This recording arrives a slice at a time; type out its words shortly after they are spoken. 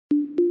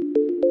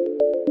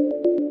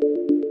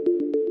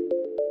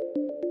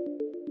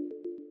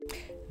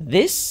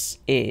This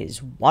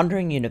is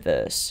Wandering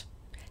Universe.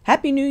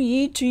 Happy New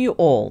Year to you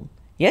all.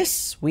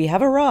 Yes, we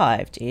have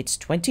arrived. It's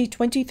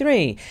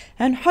 2023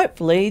 and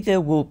hopefully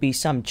there will be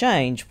some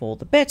change for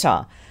the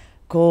better,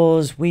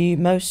 cause we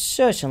most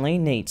certainly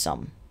need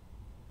some.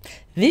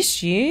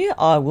 This year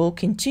I will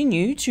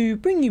continue to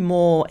bring you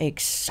more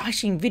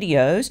exciting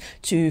videos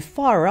to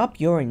fire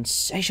up your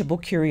insatiable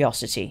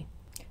curiosity.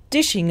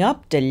 Dishing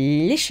up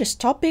delicious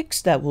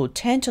topics that will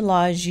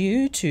tantalize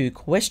you to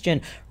question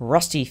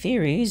rusty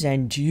theories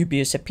and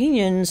dubious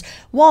opinions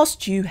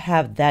whilst you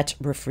have that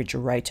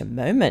refrigerator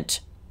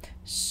moment.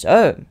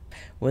 So,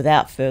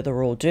 without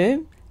further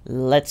ado,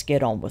 let's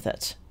get on with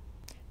it.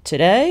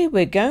 Today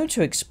we're going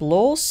to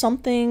explore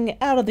something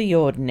out of the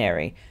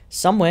ordinary,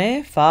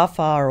 somewhere far,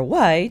 far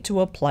away to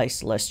a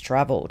place less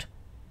travelled.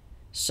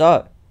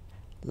 So,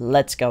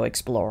 let's go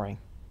exploring.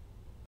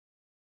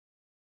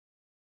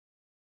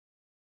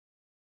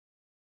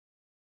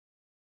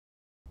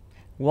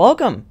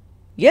 Welcome.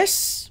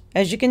 Yes,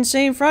 as you can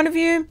see in front of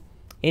you,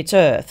 it's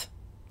Earth.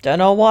 Don't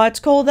know why it's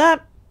called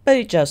that, but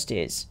it just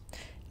is.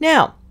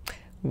 Now,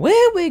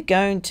 where we're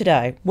going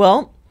today?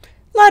 Well,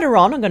 later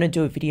on I'm going to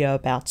do a video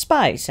about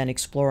space and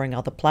exploring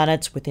other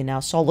planets within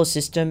our solar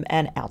system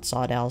and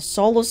outside our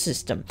solar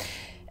system.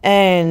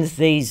 And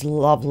these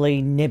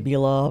lovely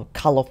nebula,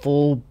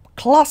 colourful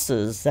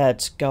clusters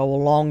that go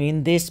along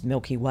in this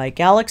Milky Way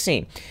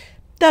galaxy.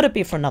 That'll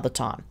be for another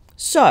time.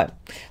 So,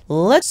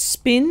 let's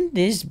spin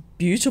this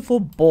beautiful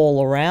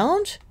ball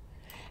around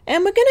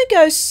and we're going to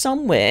go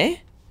somewhere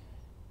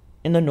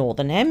in the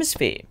Northern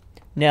Hemisphere.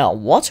 Now,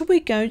 what are we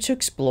going to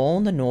explore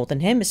in the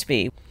Northern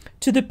Hemisphere?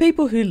 To the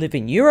people who live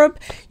in Europe,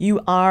 you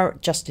are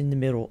just in the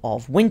middle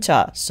of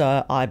winter,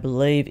 so I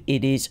believe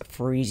it is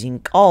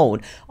freezing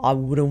cold. I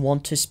wouldn't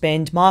want to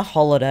spend my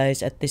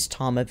holidays at this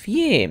time of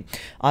year.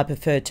 I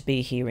prefer to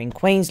be here in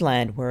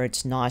Queensland where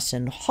it's nice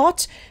and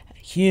hot,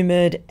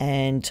 humid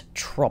and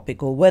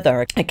tropical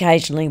weather.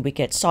 Occasionally we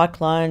get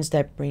cyclones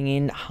that bring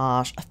in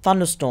harsh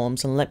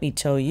thunderstorms, and let me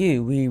tell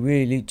you, we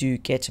really do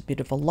get a bit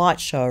of a light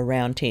show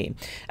around here.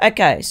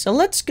 Okay, so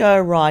let's go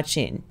right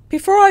in.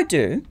 Before I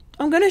do,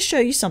 I'm going to show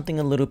you something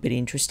a little bit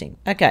interesting.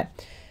 Okay,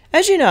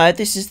 as you know,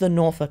 this is the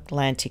North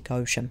Atlantic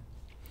Ocean.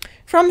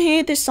 From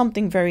here, there's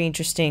something very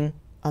interesting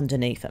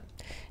underneath it.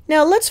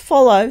 Now let's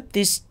follow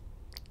this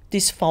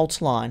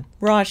fault line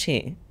right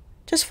here.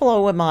 Just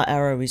follow where my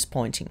arrow is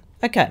pointing.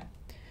 Okay.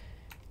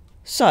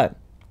 So,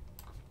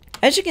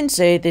 as you can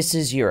see, this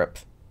is Europe.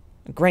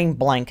 A green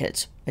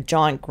blanket, a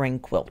giant green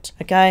quilt,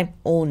 okay?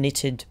 All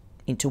knitted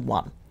into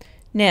one.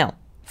 Now,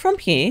 from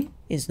here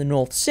is the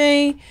North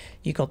Sea,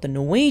 you got the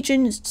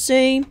Norwegian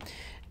Sea,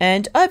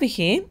 and over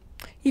here,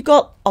 you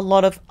got a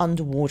lot of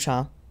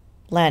underwater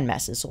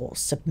landmasses, or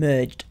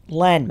submerged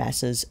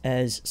landmasses,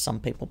 as some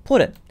people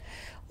put it.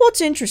 What's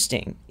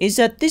interesting is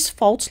that this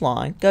fault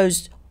line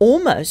goes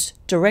almost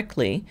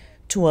directly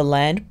to a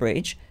land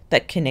bridge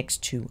that connects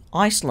to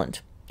Iceland.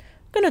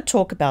 I'm going to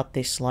talk about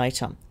this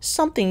later.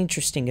 Something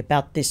interesting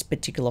about this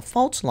particular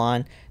fault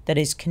line that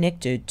is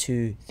connected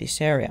to this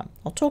area.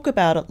 I'll talk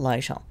about it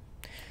later.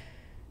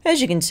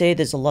 As you can see,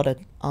 there's a lot of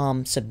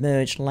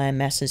submerged land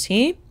masses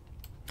here.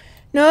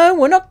 No,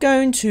 we're not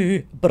going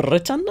to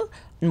Britain,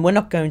 and we're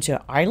not going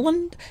to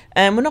Ireland,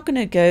 and we're not going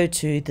to go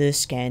to the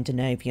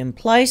Scandinavian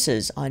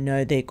places. I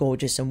know they're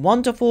gorgeous and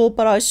wonderful,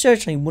 but I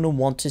certainly wouldn't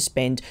want to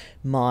spend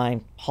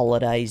my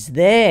holidays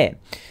there.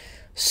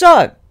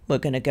 So, we're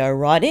going to go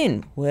right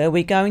in. Where are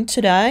we going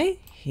today?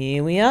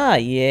 Here we are,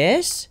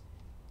 yes.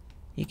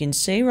 You can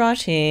see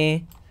right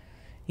here.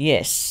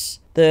 Yes,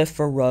 the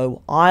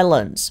Faroe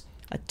Islands.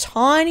 A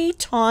tiny,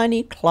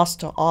 tiny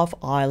cluster of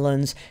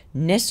islands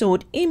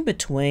nestled in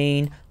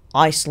between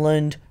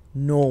Iceland,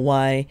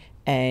 Norway,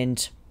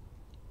 and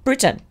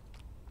Britain.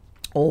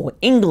 Or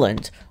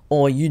England,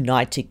 or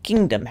United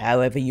Kingdom,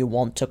 however you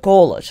want to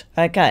call it.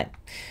 Okay.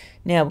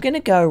 Now we're going to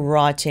go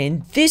right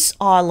in. This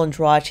island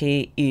right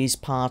here is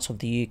part of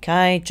the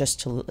UK, just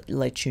to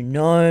let you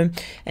know.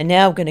 And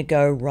now we're going to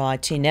go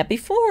right in. Now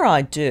before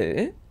I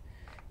do,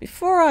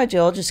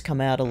 I'll just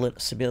come out a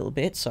little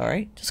bit,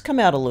 sorry. Just come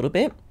out a little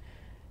bit.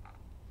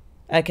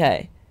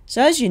 Okay,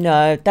 so as you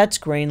know, that's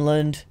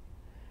Greenland.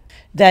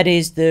 That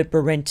is the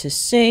Barents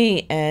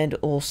Sea, and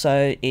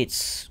also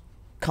it's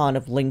kind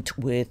of linked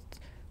with,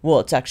 well,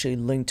 it's actually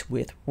linked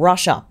with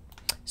Russia.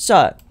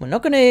 So we're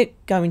not going to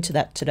go into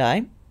that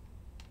today.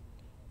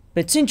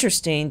 But it's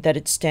interesting that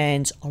it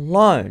stands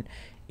alone,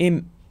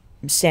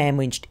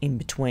 sandwiched in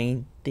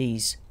between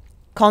these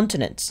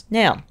continents.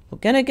 Now, we're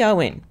going to go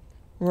in,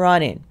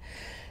 right in.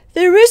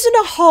 There isn't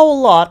a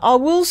whole lot. I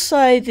will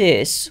say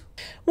this.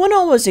 When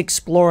I was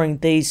exploring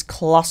these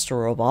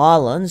cluster of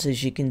islands,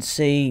 as you can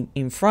see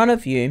in front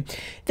of you,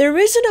 there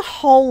isn't a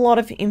whole lot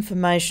of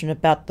information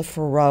about the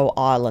Faroe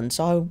Islands.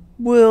 I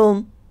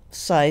will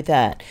say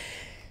that.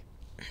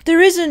 There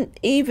isn't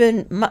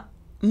even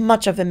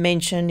much of a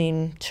mention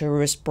in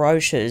tourist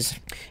brochures.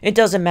 It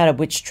doesn't matter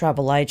which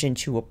travel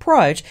agent you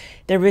approach,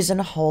 there isn't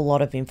a whole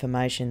lot of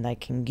information they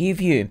can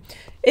give you.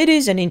 It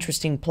is an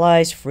interesting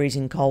place,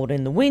 freezing cold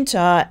in the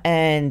winter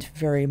and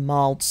very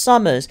mild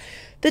summers.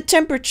 the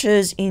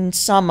temperatures in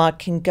summer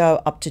can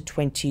go up to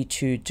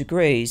 22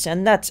 degrees,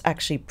 and that's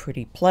actually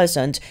pretty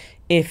pleasant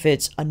if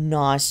it's a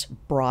nice,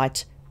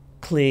 bright,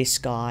 clear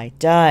sky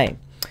day.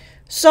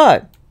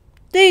 So,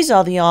 these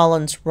are the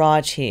islands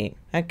right here,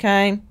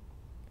 okay?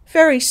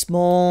 Very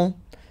small,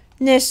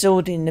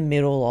 nestled in the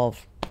middle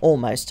of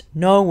almost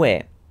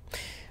nowhere.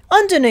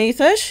 Underneath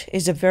it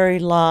is a very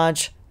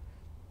large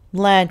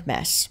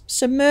landmass,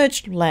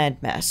 submerged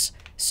landmass.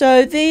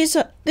 So this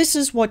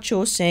is what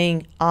you're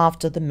seeing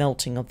after the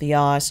melting of the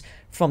ice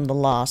from the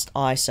last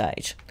ice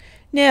age.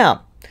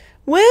 Now,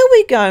 where are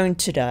we going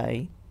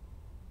today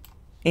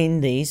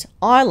in these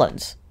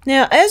islands?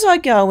 Now, as I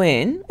go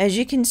in, as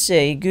you can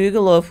see,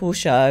 Google Earth will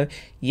show,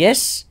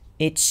 yes,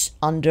 it's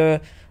under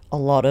a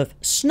lot of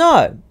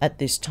snow at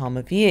this time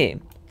of year.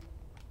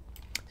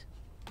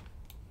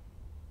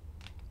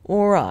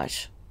 All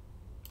right.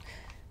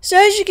 So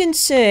as you can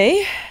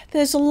see,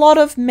 there's a lot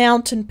of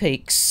mountain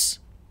peaks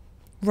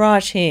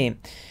right here.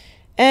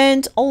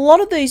 And a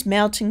lot of these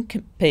mountain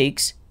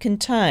peaks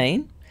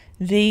contain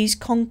these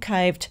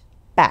concaved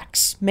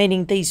backs,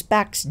 meaning these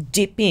backs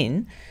dip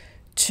in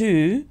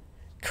to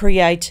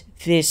create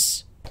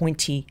this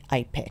pointy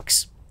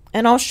apex.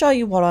 And I'll show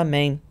you what I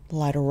mean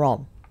later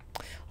on.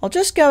 I'll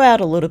just go out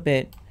a little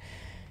bit.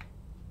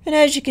 And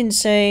as you can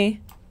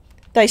see,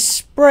 they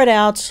spread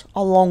out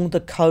along the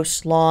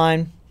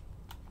coastline.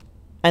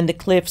 And the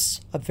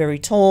cliffs are very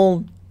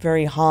tall,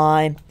 very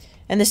high,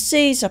 and the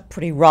seas are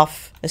pretty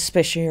rough,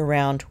 especially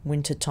around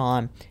winter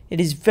time. It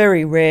is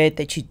very rare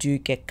that you do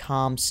get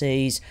calm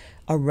seas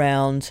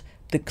around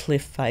the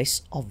cliff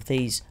face of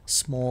these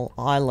small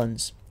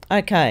islands.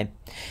 Okay,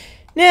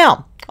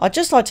 now I'd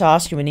just like to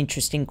ask you an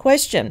interesting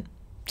question.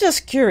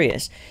 Just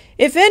curious,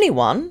 if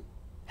anyone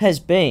has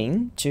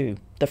been to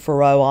the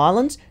Faroe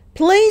Islands,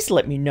 please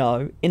let me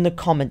know in the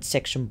comment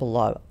section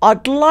below.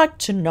 I'd like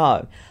to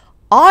know.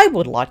 I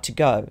would like to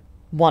go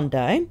one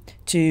day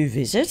to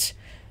visit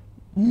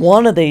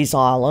one of these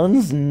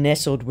islands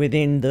nestled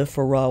within the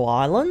Faroe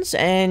Islands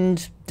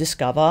and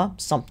discover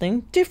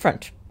something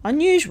different,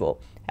 unusual,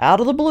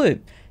 out of the blue.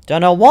 Don't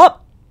know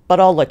what,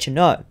 but I'll let you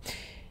know.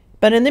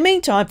 But in the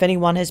meantime, if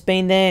anyone has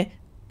been there,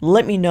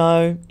 let me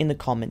know in the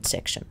comment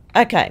section.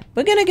 Okay,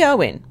 we're going to go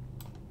in.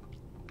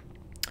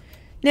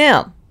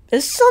 Now,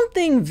 there's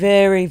something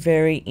very,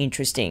 very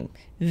interesting.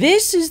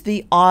 This is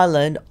the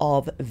island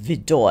of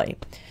Hvithamar.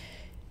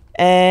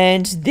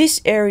 And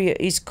this area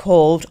is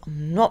called,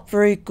 I'm not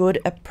very good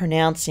at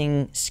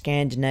pronouncing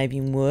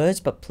Scandinavian words,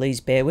 but please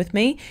bear with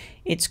me.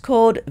 It's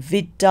called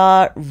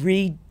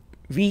Vidaridi.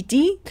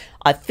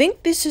 I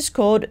think this is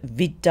called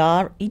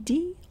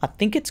Vidaridi. I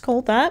think it's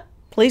called that.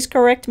 Please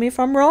correct me if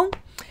I'm wrong.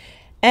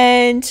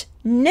 And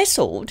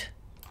nestled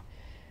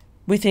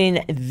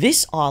within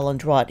this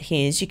island right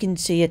here, as you can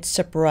see, it's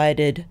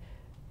separated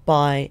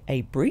by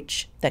a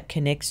bridge that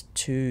connects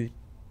to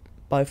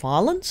both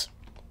islands,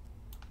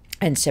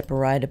 and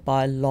separated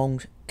by a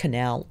long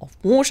canal of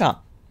water.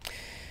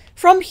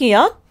 From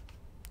here,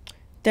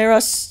 there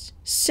are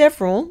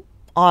several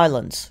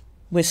islands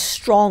with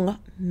strong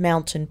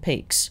mountain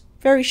peaks,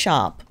 very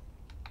sharp.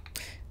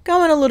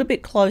 Going a little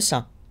bit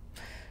closer.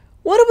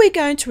 What are we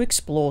going to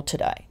explore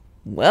today?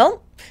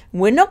 Well,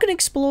 we're not going to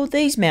explore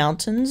these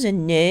mountains,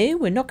 and no,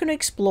 we're not going to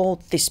explore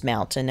this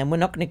mountain, and we're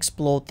not going to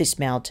explore this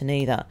mountain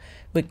either.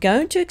 We're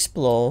going to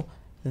explore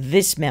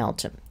this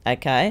mountain,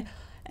 okay?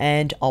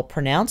 And I'll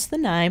pronounce the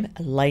name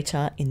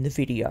later in the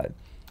video.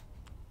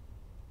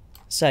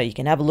 So you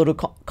can have a little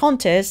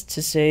contest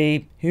to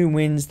see who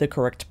wins the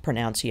correct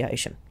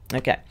pronunciation.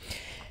 Okay.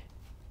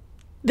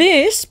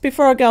 This,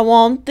 before I go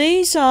on,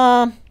 these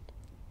are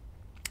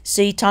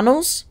sea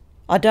tunnels.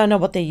 I don't know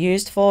what they're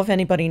used for. If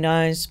anybody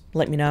knows,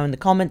 let me know in the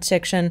comment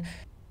section.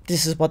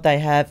 This is what they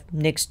have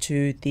next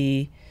to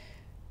the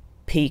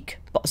peak,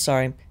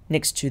 sorry,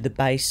 next to the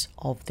base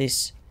of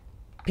this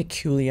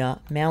peculiar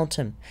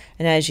mountain.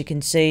 And as you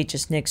can see,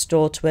 just next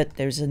door to it,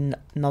 there's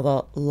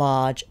another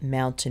large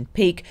mountain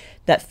peak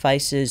that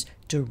faces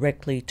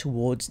directly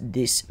towards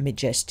this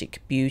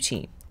majestic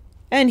beauty.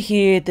 And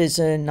here there's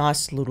a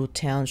nice little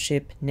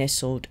township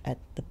nestled at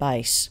the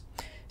base.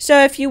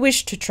 So if you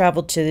wish to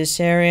travel to this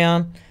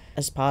area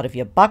as part of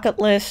your bucket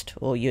list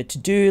or your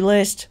to-do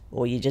list,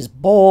 or you're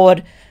just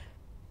bored,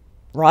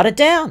 write it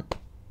down.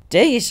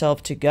 Dare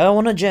yourself to go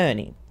on a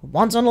journey.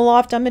 Once in a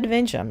lifetime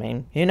adventure. I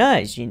mean, who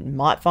knows? You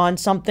might find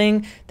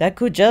something that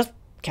could just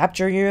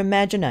capture your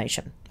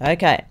imagination.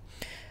 Okay.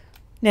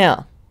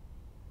 Now,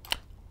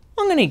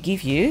 I'm going to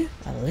give you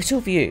a little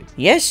view.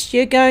 Yes,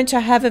 you're going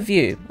to have a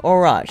view.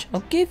 Alright,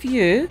 I'll give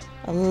you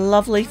a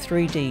lovely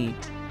 3D.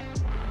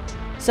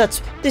 So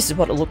this is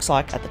what it looks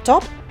like at the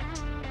top.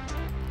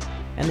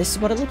 And this is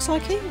what it looks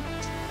like here.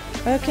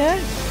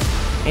 Okay.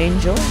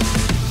 Enjoy.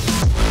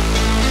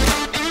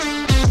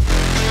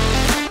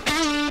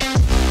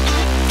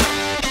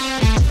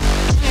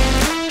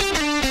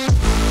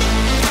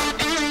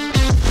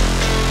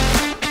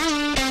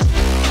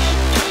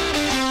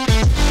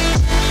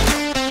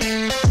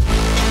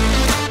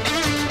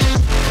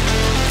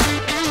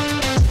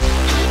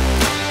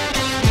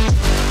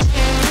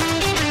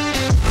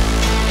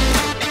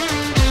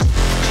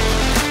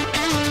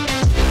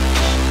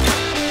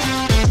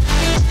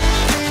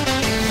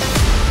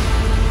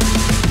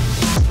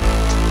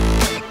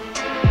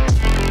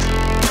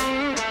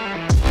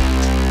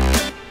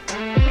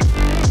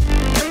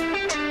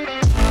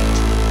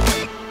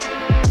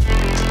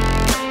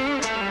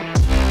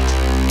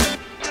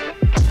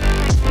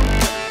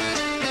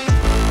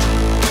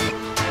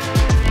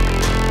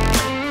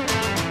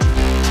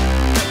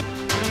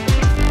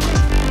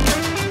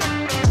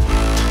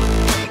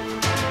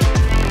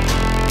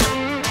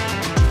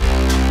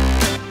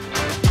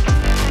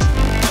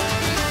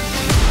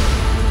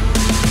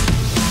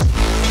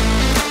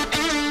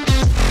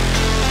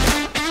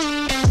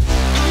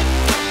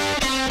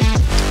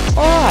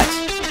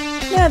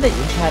 that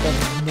you've had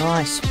a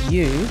nice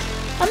view,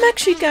 I'm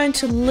actually going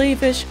to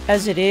leave it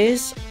as it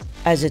is,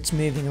 as it's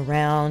moving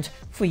around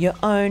for your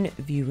own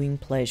viewing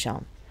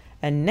pleasure.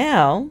 And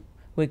now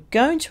we're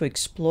going to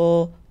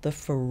explore the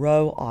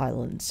Faroe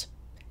Islands.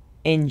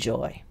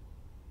 Enjoy.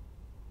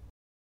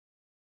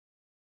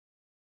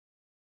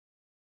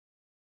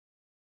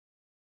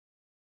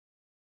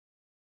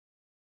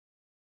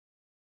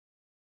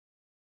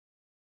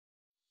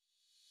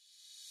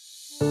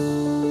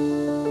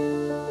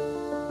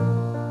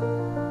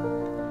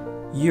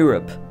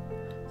 Europe,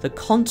 the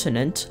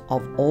continent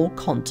of all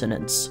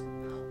continents,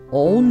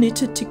 all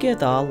knitted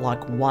together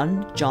like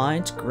one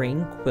giant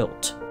green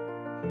quilt.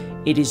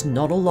 It is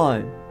not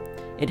alone.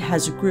 It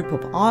has a group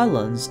of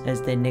islands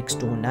as their next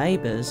door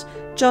neighbours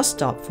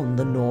just up from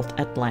the North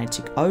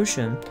Atlantic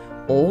Ocean,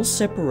 all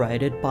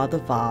separated by the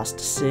vast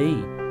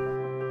sea.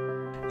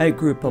 A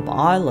group of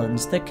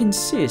islands that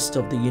consist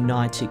of the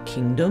United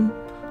Kingdom,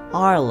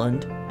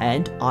 Ireland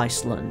and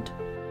Iceland.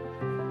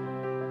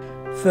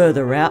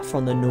 Further out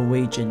from the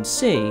Norwegian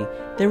Sea,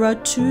 there are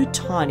two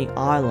tiny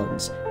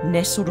islands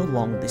nestled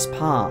along this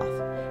path,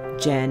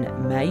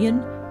 Jan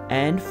Mayen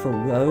and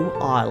Faroe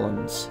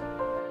Islands.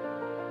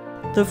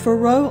 The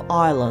Faroe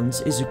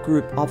Islands is a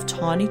group of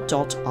tiny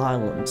dot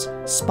islands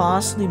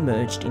sparsely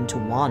merged into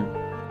one.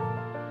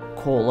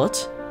 Call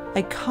it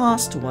a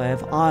castaway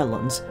of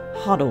islands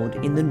huddled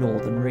in the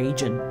northern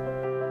region.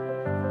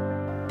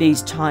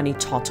 These tiny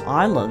tot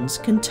islands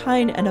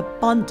contain an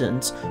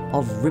abundance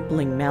of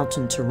rippling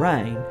mountain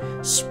terrain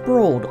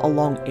sprawled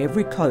along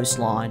every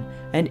coastline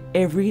and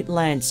every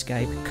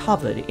landscape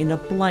covered in a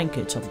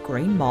blanket of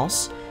green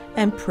moss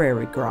and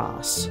prairie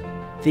grass.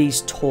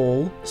 These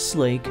tall,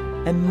 sleek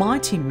and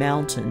mighty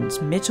mountains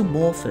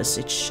metamorphose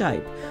its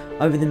shape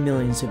over the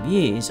millions of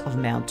years of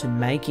mountain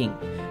making,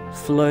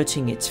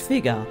 flirting its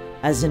figure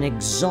as an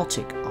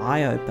exotic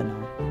eye-opener.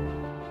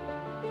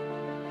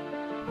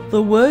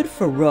 The word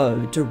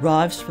Faroe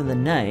derives from the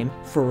name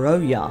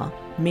Faroya,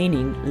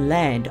 meaning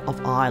land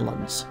of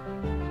islands.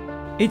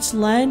 Its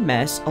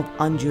landmass of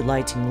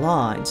undulating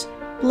lines,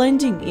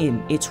 blending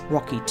in its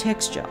rocky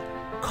texture,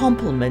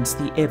 complements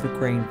the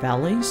evergreen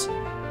valleys,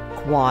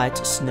 quiet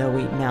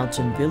snowy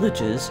mountain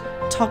villages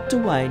tucked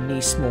away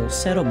near small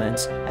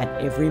settlements at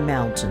every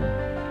mountain.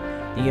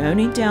 The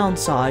only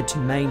downside to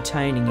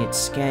maintaining its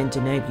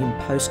Scandinavian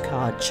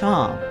postcard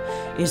charm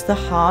is the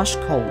harsh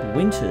cold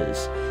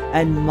winters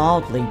and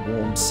mildly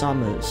warm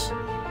summers.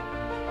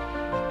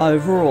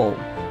 Overall,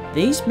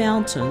 these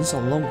mountains,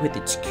 along with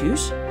its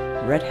cute,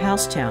 red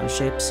house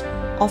townships,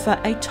 offer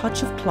a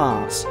touch of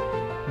class,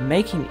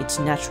 making its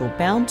natural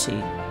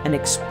bounty an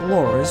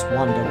explorer's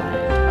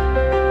wonderland.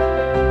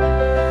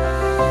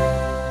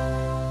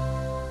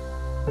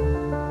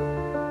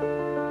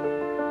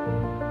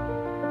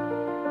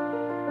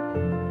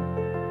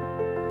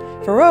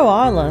 Faroe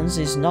Islands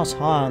is not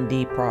high on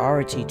the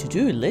priority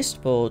to-do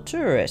list for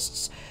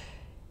tourists.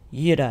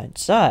 You don't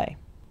say.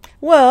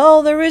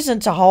 Well, there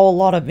isn't a whole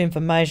lot of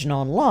information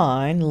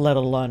online, let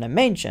alone a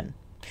mention.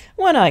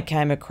 When I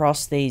came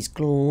across these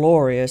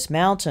glorious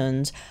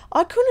mountains,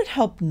 I couldn't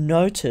help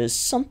notice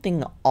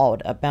something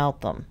odd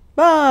about them.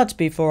 But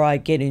before I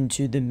get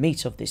into the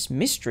meat of this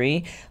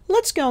mystery,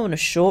 let's go on a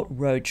short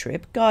road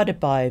trip guided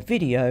by a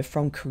video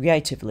from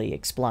Creatively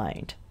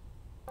Explained.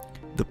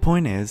 The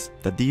point is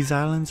that these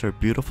islands are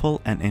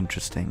beautiful and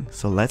interesting,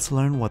 so let's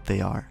learn what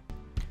they are.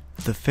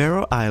 The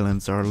Faroe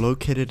Islands are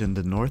located in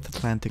the North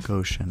Atlantic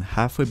Ocean,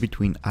 halfway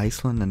between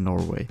Iceland and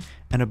Norway,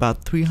 and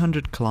about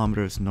 300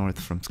 kilometers north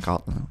from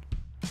Scotland.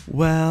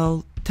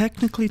 Well,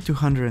 technically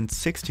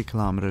 260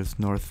 kilometers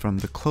north from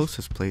the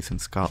closest place in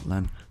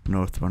Scotland,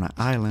 North Rona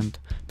Island,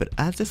 but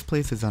as this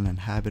place is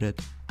uninhabited,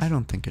 I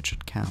don't think it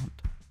should count.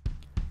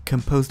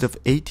 Composed of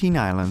 18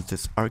 islands,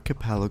 this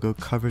archipelago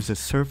covers a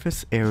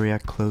surface area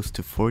close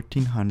to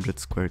 1,400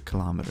 square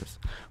kilometers,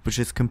 which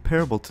is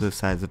comparable to the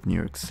size of New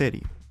York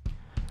City.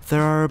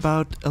 There are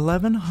about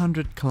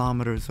 1,100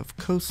 kilometers of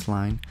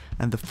coastline,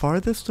 and the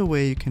farthest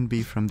away you can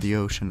be from the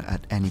ocean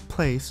at any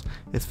place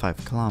is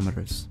 5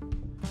 kilometers.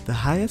 The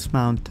highest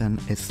mountain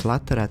is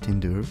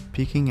Slataratindur,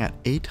 peaking at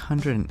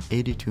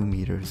 882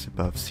 meters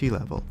above sea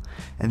level,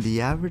 and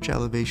the average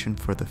elevation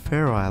for the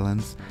Faroe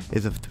Islands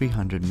is of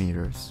 300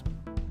 meters.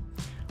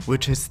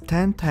 Which is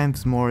 10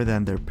 times more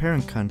than their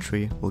parent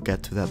country, we'll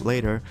get to that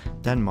later,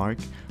 Denmark,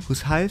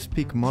 whose highest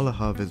peak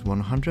Mollahov is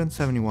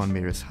 171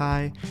 meters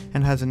high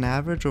and has an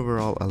average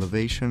overall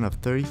elevation of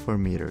 34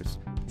 meters,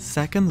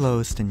 second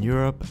lowest in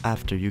Europe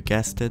after, you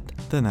guessed it,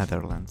 the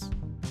Netherlands.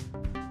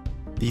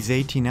 These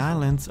 18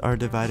 islands are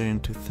divided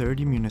into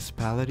 30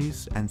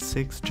 municipalities and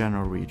 6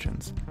 general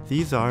regions.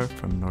 These are,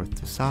 from north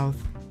to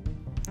south,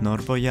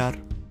 Norðoyar,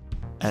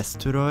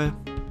 Eysturoy,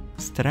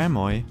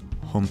 Streymoy,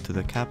 home to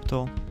the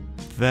capital,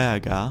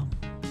 Vega,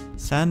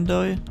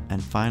 Sandoy,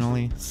 and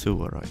finally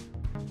Suðuroy.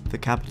 The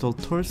capital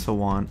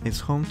Tórshavn is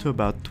home to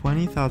about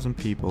 20,000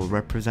 people,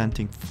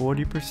 representing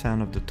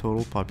 40% of the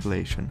total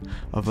population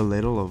of a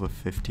little over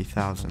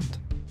 50,000.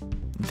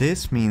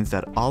 This means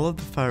that all of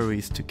the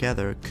Faroese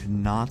together could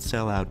not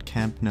sell out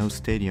Camp Nou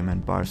Stadium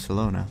in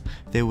Barcelona.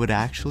 They would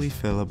actually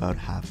fill about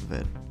half of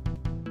it.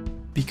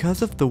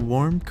 Because of the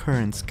warm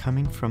currents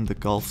coming from the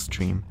Gulf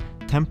Stream,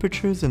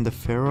 temperatures in the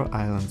Faroe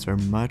Islands are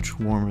much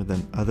warmer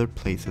than other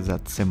places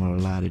at similar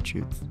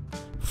latitudes.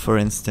 For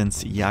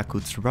instance,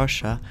 Yakutsk,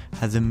 Russia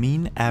has a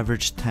mean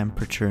average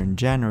temperature in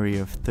January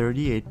of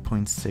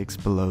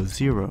 38.6 below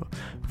zero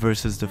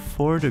versus the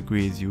 4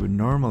 degrees you would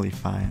normally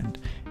find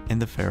in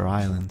the Faroe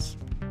Islands.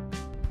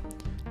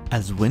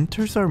 As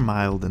winters are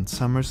mild and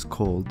summers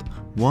cold,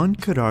 one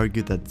could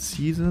argue that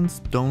seasons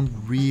don't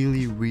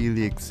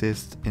really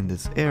exist in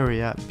this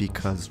area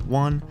because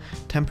 1.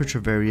 Temperature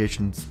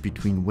variations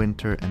between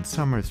winter and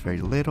summer is very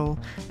little,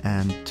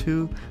 and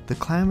 2. The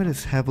climate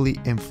is heavily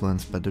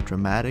influenced by the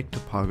dramatic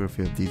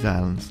topography of these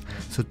islands,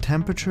 so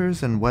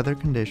temperatures and weather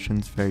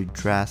conditions vary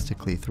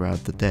drastically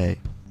throughout the day.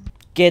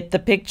 Get the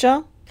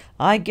picture?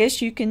 I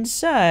guess you can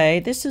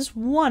say this is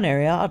one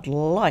area I'd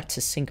like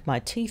to sink my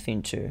teeth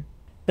into.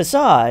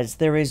 Besides,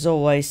 there is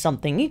always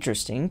something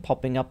interesting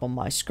popping up on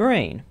my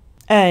screen.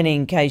 And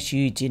in case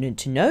you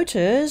didn't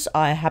notice,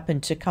 I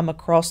happened to come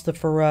across the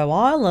Faroe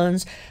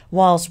Islands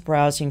whilst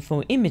browsing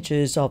for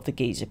images of the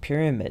Giza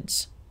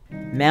pyramids.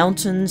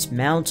 Mountains,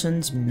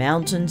 mountains,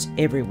 mountains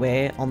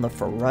everywhere on the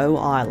Faroe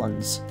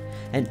Islands.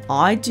 An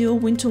ideal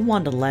winter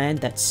wonderland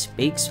that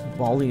speaks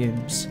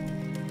volumes.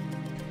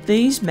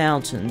 These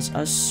mountains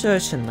are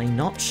certainly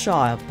not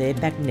shy of their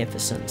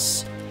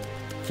magnificence,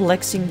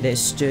 flexing their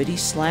sturdy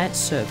slant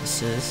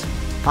surfaces,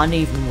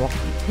 uneven rocky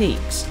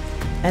peaks,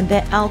 and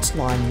their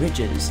outlying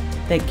ridges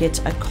that get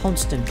a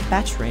constant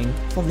battering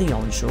from the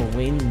onshore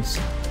winds.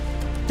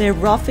 Their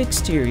rough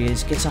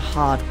exteriors get a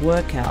hard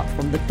workout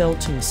from the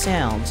belting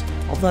sounds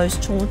of those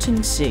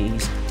taunting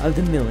seas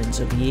over millions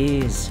of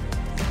years.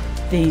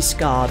 These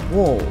scarred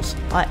walls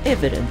are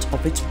evident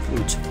of its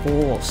brute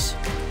force.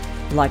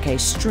 Like a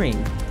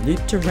string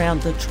looped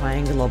around the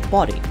triangular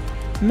body,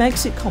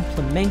 makes it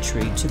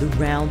complementary to the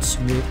round,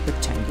 smooth,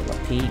 rectangular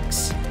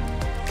peaks.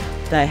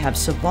 They have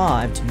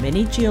survived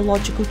many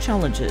geological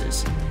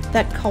challenges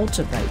that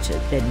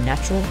cultivated their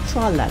natural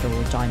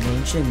trilateral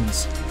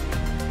dimensions.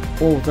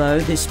 Although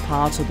this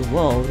part of the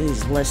world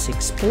is less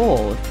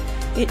explored,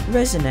 it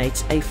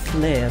resonates a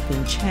flair of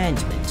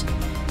enchantment,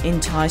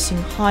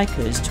 enticing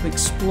hikers to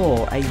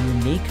explore a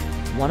unique,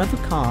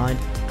 one-of-a-kind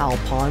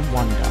alpine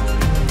wonder.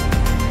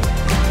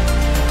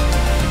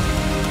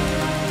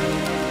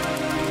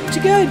 To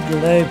go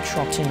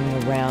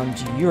globe-trotting around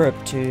Europe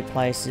to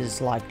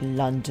places like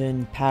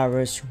London,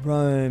 Paris,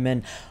 Rome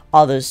and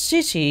other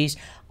cities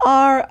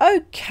are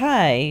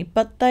okay,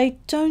 but they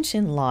don't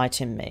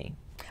enlighten me.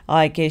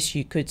 I guess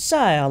you could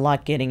say I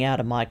like getting out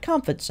of my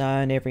comfort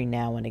zone every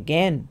now and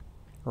again.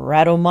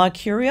 Rattle my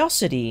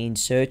curiosity in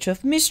search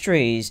of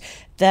mysteries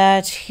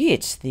that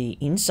hit the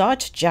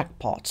insight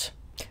jackpot.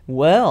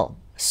 Well,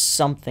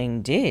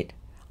 something did.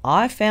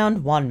 I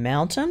found one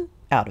mountain,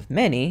 out of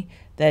many,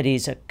 that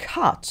is a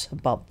cut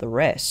above the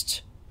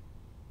rest.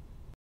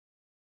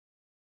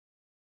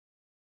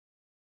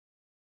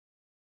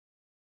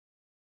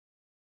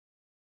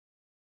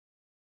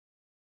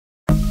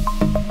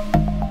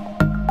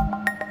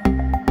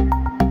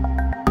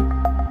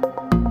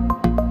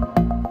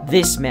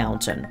 This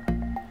mountain.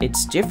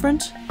 It's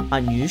different,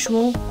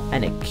 unusual,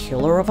 and a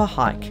killer of a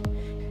hike.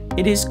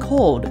 It is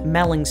called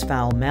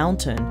Mellingsfell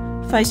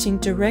Mountain, facing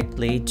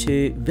directly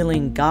to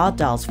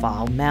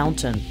Villingardalsfell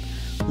Mountain,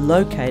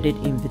 located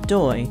in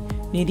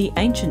Hvithamar near the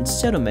ancient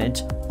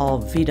settlement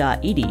of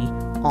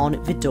Hvithamar on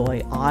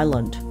Hvithamar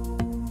Island.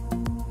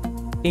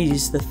 It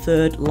is the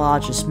third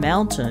largest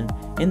mountain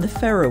in the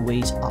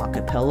Faroese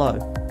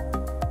archipelago.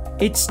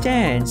 It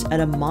stands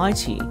at a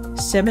mighty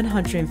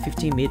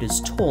 750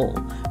 meters tall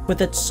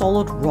with its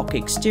solid rock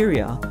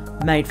exterior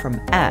made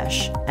from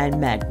ash and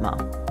magma.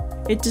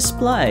 It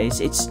displays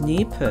its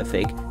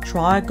near-perfect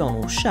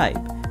trigonal shape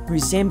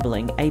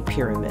resembling a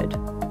pyramid.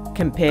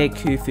 Compare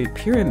Khufu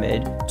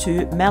Pyramid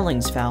to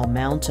Mellingsfell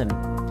Mountain.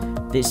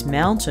 This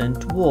mountain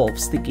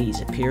dwarfs the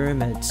Giza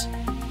pyramids.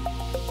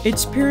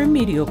 Its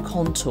pyramidal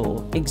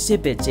contour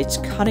exhibits its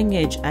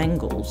cutting-edge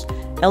angles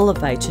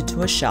elevated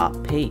to a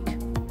sharp peak.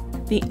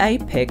 The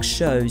apex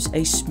shows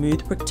a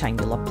smooth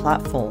rectangular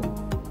platform.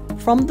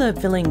 From the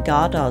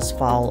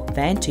Villingardalsfell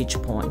vantage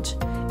point,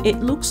 it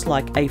looks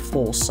like a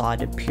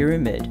four-sided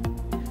pyramid.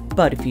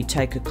 But if you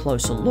take a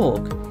closer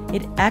look,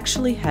 it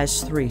actually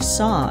has three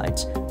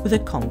sides with a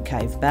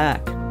concave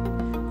back.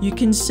 You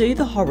can see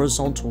the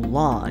horizontal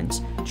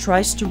lines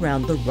traced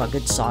around the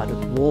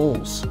rugged-sided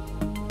walls.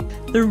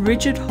 The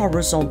rigid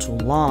horizontal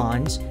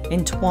lines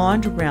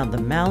entwined around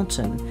the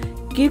mountain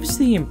gives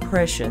the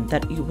impression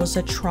that it was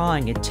a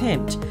trying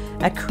attempt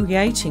at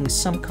creating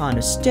some kind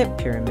of step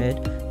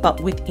pyramid,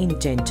 but with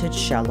indented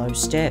shallow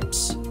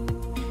steps.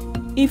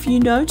 If you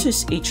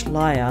notice each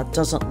layer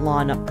doesn't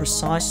line up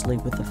precisely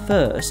with the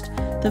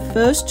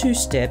first two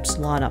steps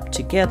line up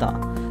together,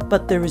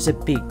 but there is a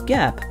big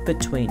gap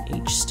between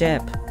each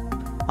step.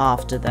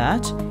 After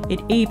that,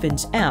 it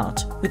evens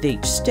out with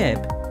each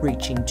step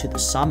reaching to the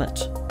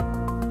summit.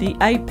 The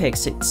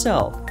apex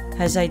itself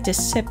has a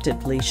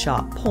deceptively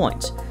sharp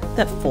point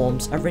that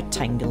forms a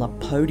rectangular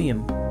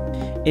podium.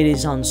 It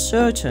is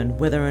uncertain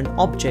whether an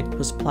object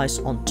was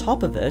placed on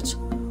top of it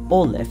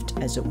or left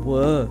as it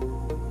were.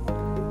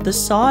 The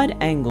side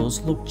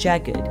angles look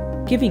jagged,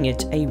 giving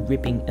it a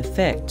ripping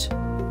effect.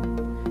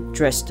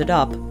 Dressed it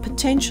up,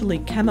 potentially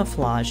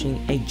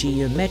camouflaging a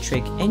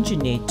geometric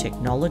engineered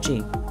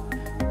technology.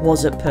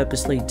 Was it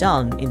purposely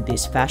done in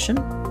this fashion?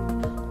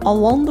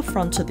 Along the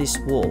front of this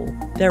wall,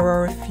 there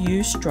are a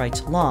few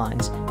straight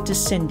lines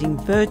descending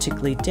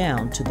vertically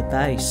down to the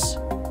base.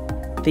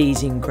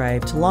 These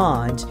engraved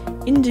lines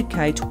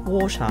indicate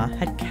water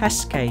had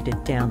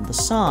cascaded down the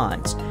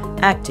sides,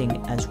 acting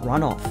as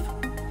runoff.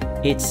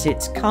 It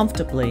sits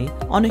comfortably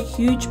on a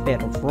huge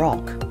bed of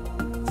rock.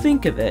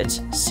 Think of it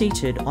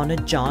seated on a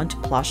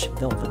giant plush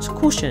velvet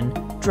cushion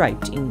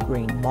draped in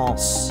green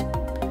moss.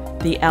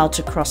 The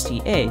outer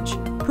crusty edge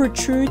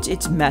protrudes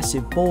its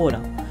massive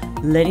border,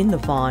 letting the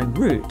vine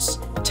roots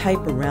tape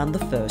around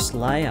the first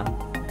layer.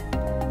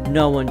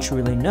 No one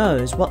truly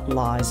knows what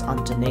lies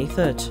underneath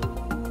it.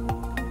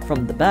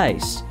 From the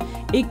base,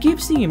 it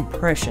gives the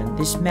impression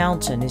this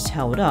mountain is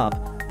held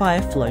up by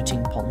a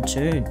floating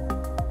pontoon.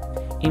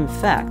 In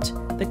fact,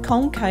 the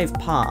concave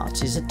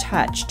part is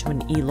attached to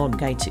an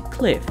elongated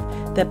cliff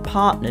that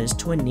partners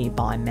to a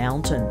nearby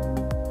mountain.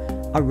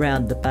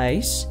 Around the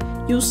base,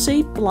 you'll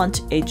see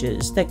blunt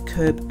edges that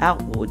curve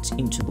outwards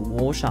into the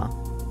water.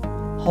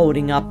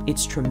 Holding up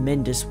its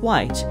tremendous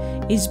weight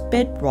is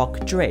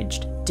bedrock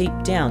dredged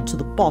deep down to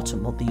the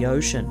bottom of the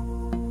ocean.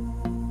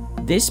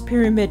 This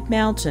pyramid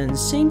mountain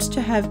seems to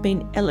have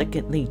been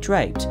elegantly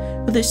draped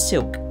with a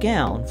silk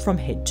gown from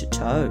head to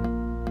toe.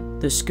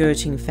 The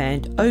skirting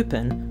fanned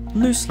open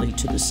loosely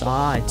to the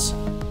sides.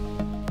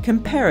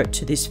 Compare it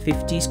to this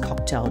 50s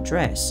cocktail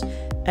dress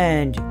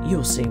and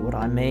you'll see what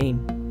I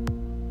mean.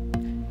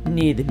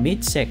 Near the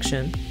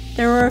midsection,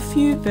 there are a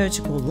few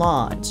vertical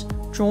lines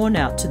drawn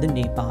out to the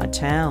nearby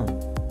town.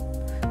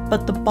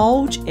 But the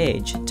bulge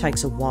edge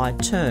takes a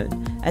wide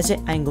turn as it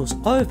angles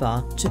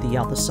over to the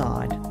other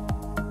side.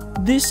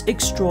 This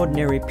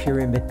extraordinary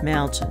pyramid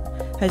mountain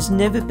has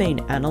never been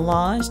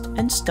analysed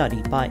and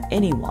studied by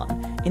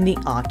anyone in the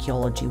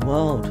archaeology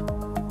world,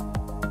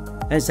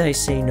 as they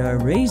see no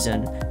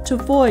reason to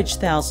voyage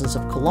thousands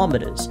of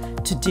kilometres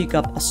to dig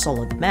up a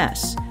solid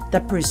mass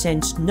that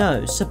presents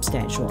no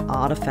substantial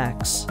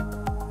artefacts.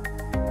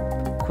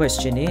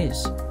 Question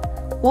is,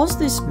 was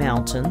this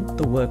mountain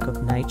the work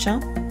of nature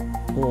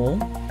or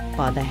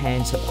by the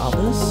hands of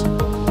others?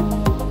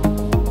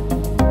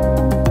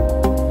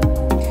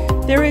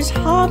 There is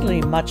hardly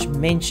much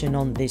mention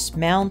on this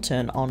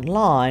mountain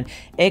online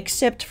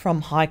except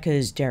from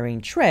Hikers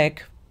Daring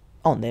Trek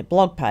on their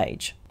blog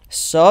page.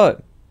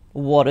 So,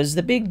 what is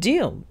the big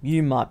deal,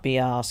 you might be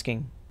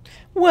asking?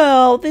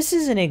 Well, this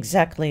isn't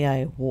exactly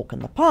a walk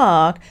in the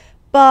park,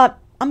 but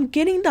I'm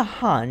getting the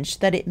hunch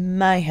that it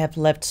may have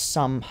left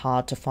some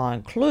hard to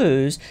find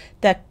clues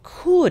that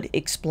could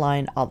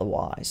explain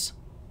otherwise.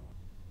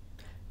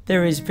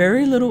 There is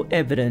very little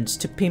evidence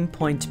to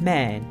pinpoint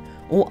man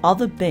or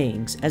other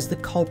beings as the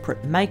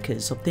culprit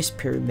makers of this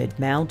pyramid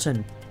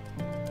mountain.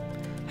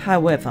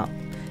 However,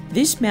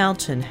 this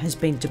mountain has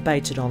been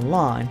debated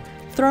online,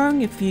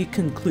 throwing a few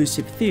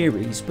conclusive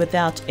theories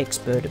without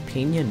expert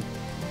opinion.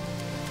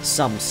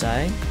 Some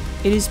say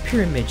it is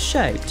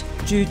pyramid-shaped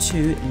due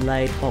to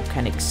laid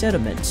volcanic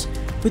sediments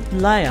with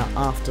layer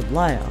after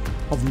layer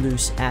of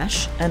loose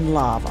ash and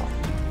lava.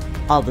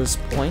 Others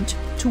point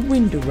to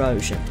wind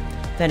erosion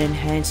that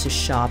enhances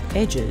sharp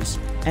edges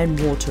and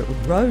water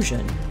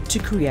erosion to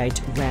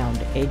create round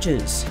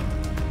edges.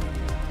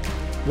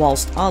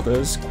 Whilst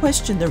others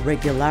question the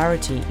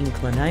regularity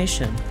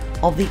inclination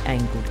of the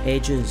angled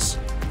edges,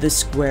 the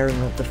squaring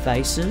of the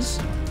faces,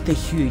 the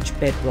huge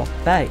bedrock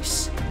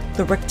base,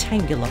 the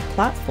rectangular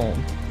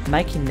platform,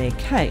 making their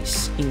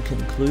case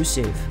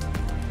inconclusive.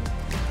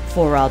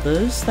 For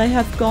others, they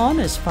have gone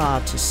as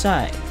far to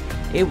say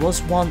it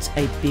was once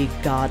a big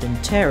garden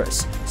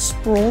terrace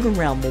sprawled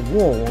around the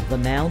wall of the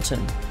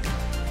mountain.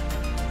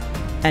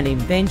 An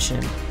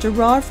invention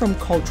derived from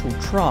cultural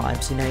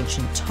tribes in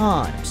ancient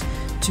times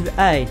to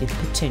aid in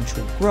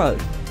potential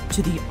growth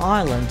to the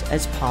island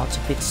as part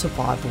of its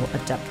survival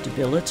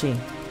adaptability.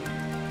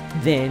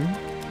 Then,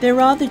 there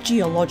are the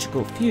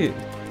geological few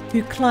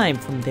who claim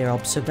from their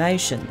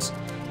observations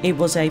it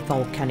was a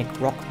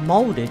volcanic rock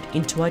moulded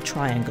into a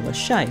triangular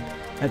shape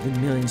over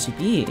millions of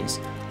years,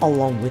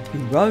 along with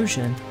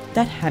erosion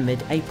that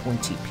hammered a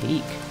pointy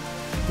peak,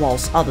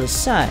 whilst others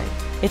say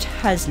it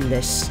has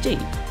less steep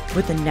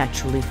with a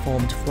naturally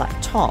formed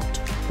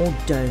flat-topped or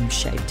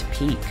dome-shaped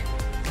peak.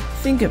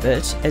 Think of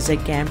it as a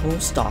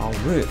gambrel-style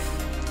roof.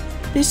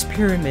 This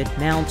pyramid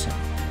mountain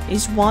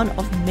is one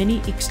of many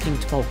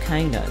extinct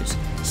volcanoes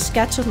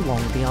scattered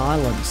along the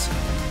islands.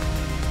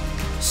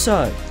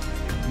 So,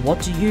 what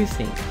do you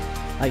think?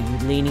 Are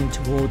you leaning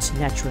towards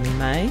naturally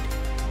made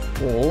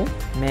or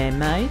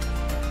man-made?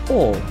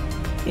 Or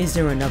is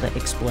there another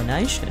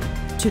explanation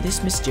to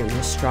this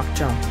mysterious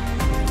structure?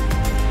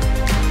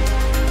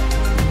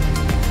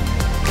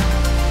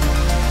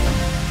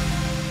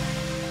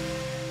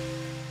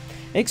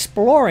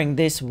 Exploring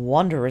this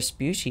wondrous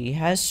beauty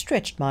has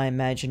stretched my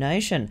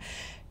imagination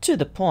to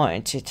the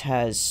point it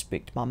has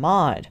spooked my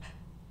mind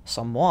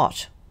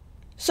somewhat.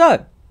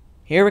 So,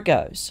 here it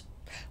goes.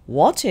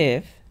 What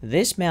if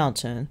this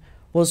mountain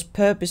was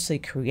purposely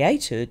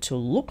created to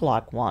look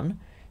like one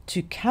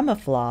to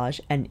camouflage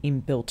an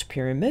inbuilt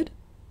pyramid?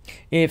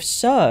 If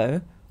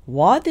so,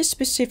 why this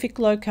specific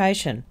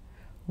location?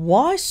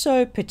 Why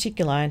so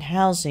particular in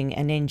housing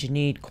an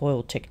engineered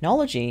coil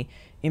technology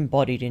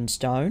embodied in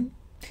stone?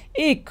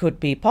 It could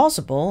be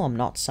possible, I'm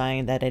not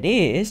saying that it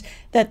is,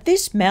 that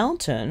this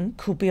mountain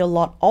could be a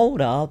lot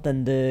older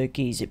than the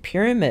Giza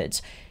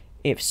pyramids.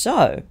 If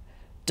so,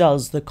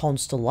 does the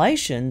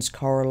constellations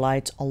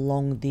correlate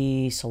along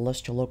the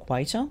celestial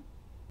equator?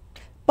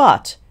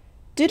 But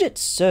did it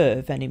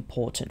serve an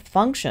important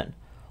function?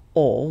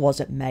 Or was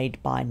it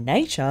made by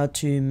nature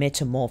to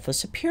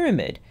metamorphose a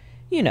pyramid?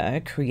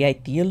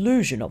 Create the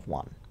illusion of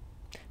one.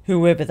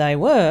 Whoever they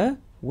were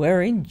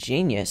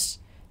ingenious.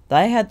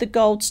 They had the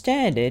gold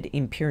standard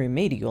in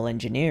pyramidal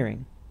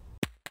engineering.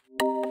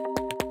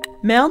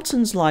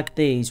 Mountains like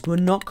these were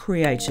not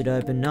created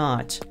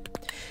overnight.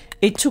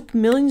 It took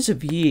millions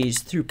of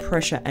years through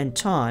pressure and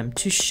time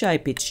to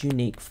shape its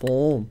unique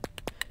form.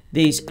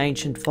 These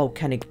ancient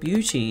volcanic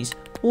beauties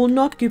will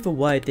not give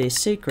away their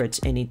secrets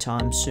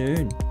anytime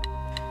soon.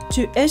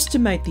 To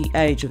estimate the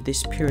age of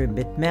this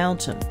pyramid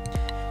mountain,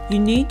 you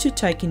need to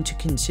take into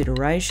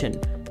consideration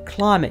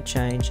climate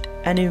change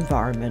and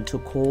environmental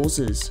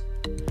causes,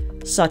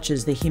 such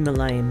as the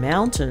Himalayan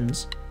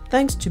mountains,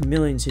 thanks to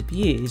millions of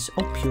years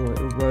of pure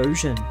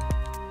erosion.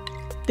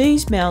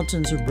 These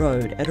mountains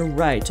erode at a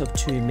rate of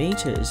 2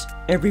 meters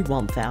every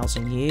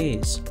 1,000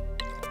 years.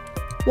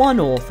 One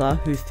author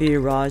who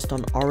theorized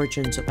on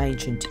origins of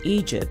ancient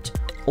Egypt,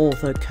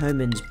 author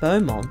Comins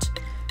Beaumont,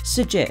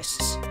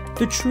 suggests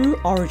the true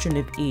origin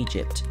of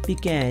Egypt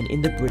began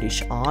in the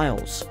British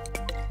Isles.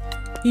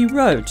 He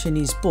wrote in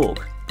his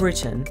book,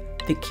 Britain,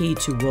 the Key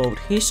to World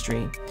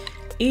History,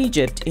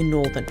 Egypt in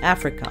northern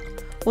Africa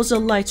was a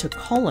later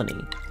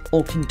colony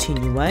or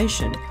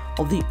continuation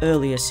of the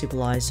earlier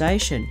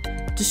civilization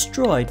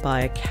destroyed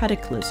by a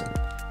cataclysm,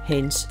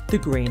 hence the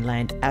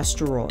Greenland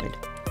asteroid.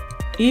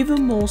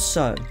 Even more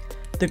so,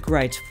 the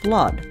Great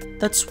Flood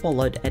that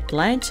swallowed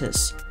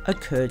Atlantis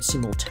occurred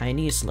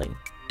simultaneously.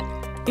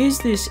 Is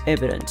this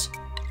evidence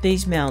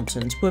these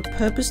mountains were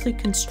purposely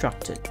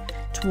constructed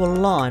to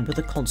align with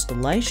the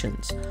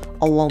constellations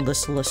along the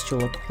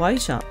celestial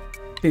equator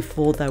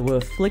before they were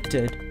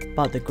afflicted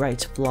by the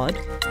Great Flood?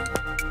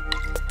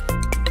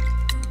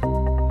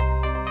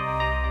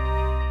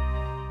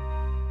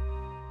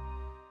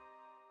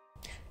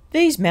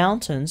 These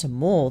mountains are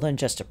more than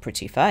just a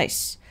pretty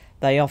face.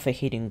 They offer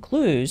hidden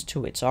clues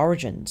to its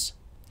origins.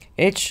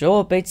 It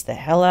sure beats the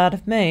hell out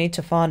of me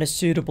to find a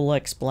suitable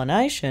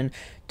explanation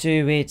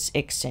to its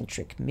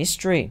eccentric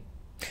mystery.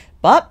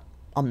 But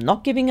I'm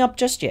not giving up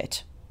just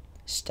yet.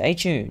 Stay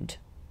tuned.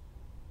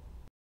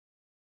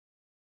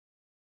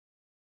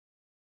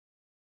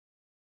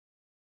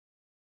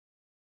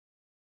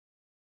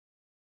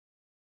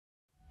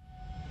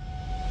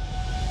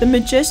 The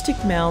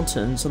majestic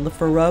mountains on the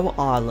Faroe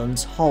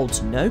Islands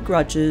hold no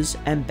grudges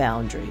and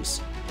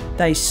boundaries.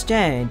 They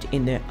stand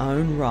in their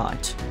own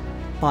right.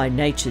 By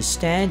nature's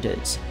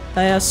standards,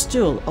 they are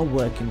still a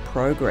work in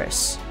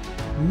progress.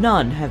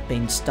 None have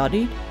been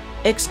studied,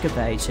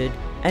 excavated,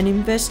 and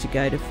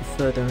investigated for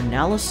further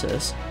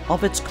analysis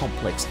of its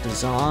complex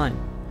design.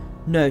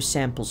 No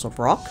samples of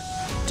rock,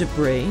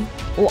 debris,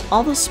 or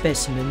other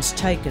specimens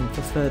taken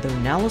for further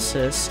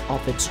analysis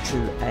of its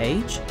true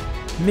age,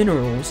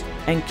 minerals,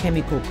 and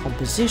chemical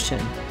composition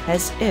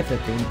has ever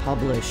been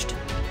published.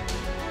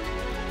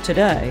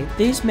 Today,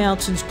 these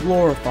mountains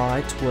glorify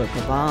its work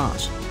of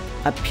art,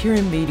 a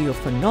pyramidal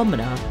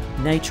phenomena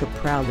nature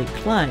proudly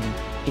claim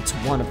its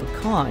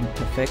one-of-a-kind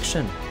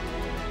perfection.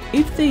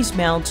 If these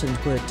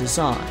mountains were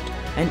designed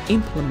and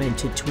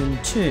implemented to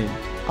entomb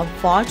a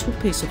vital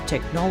piece of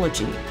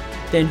technology,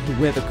 then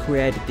whoever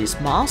created this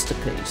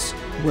masterpiece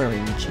were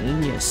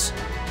ingenious.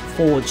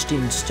 Forged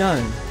in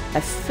stone,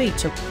 a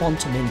feat of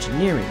quantum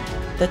engineering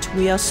that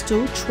we are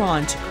still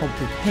trying to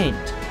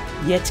comprehend,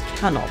 yet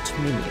cannot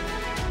mimic.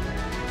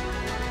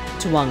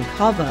 To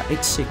uncover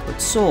its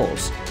secret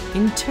source,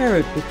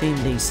 interred within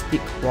these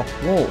thick rock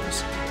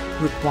walls,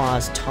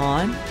 requires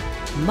time,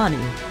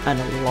 money, and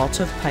a lot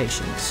of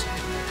patience.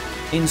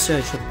 In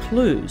search of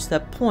clues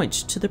that point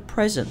to the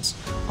presence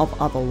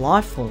of other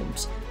life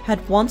forms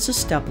had once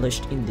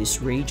established in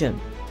this region.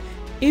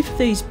 If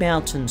these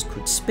mountains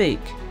could speak,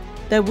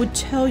 they would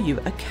tell you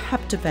a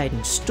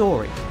captivating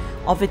story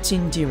of its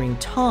endearing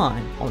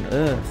time on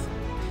Earth,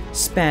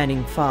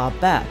 spanning far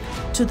back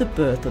to the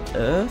birth of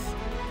Earth,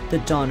 the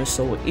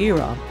dinosaur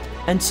era,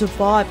 and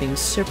surviving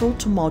several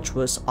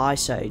tumultuous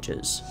ice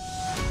ages.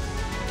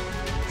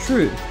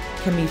 Truth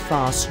can be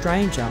far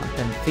stranger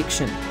than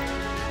fiction.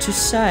 To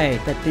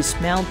say that this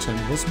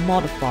mountain was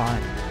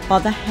modified by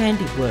the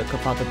handiwork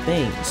of other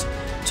beings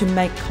to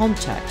make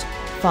contact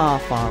far,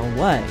 far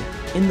away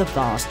in the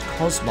vast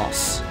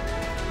cosmos,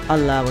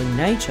 allowing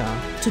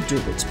nature to do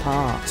its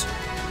part.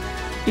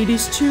 it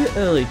is too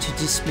early to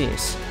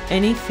dismiss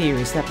any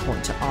theories that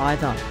point to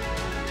either.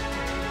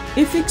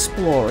 If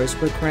explorers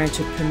were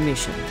granted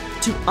permission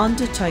to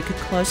undertake a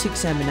close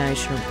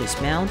examination of this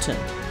mountain,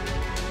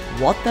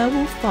 what they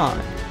will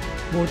find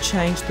will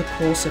change the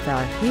course of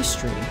our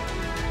history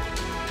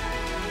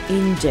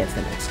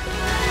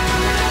indefinitely.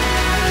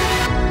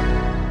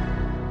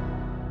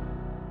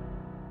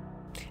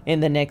 In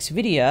the next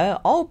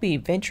video, I'll be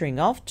venturing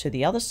off to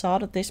the other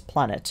side of this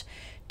planet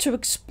to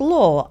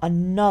explore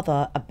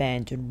another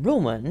abandoned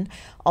ruin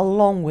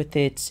along with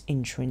its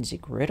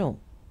intrinsic riddle.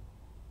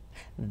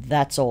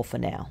 That's all for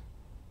now.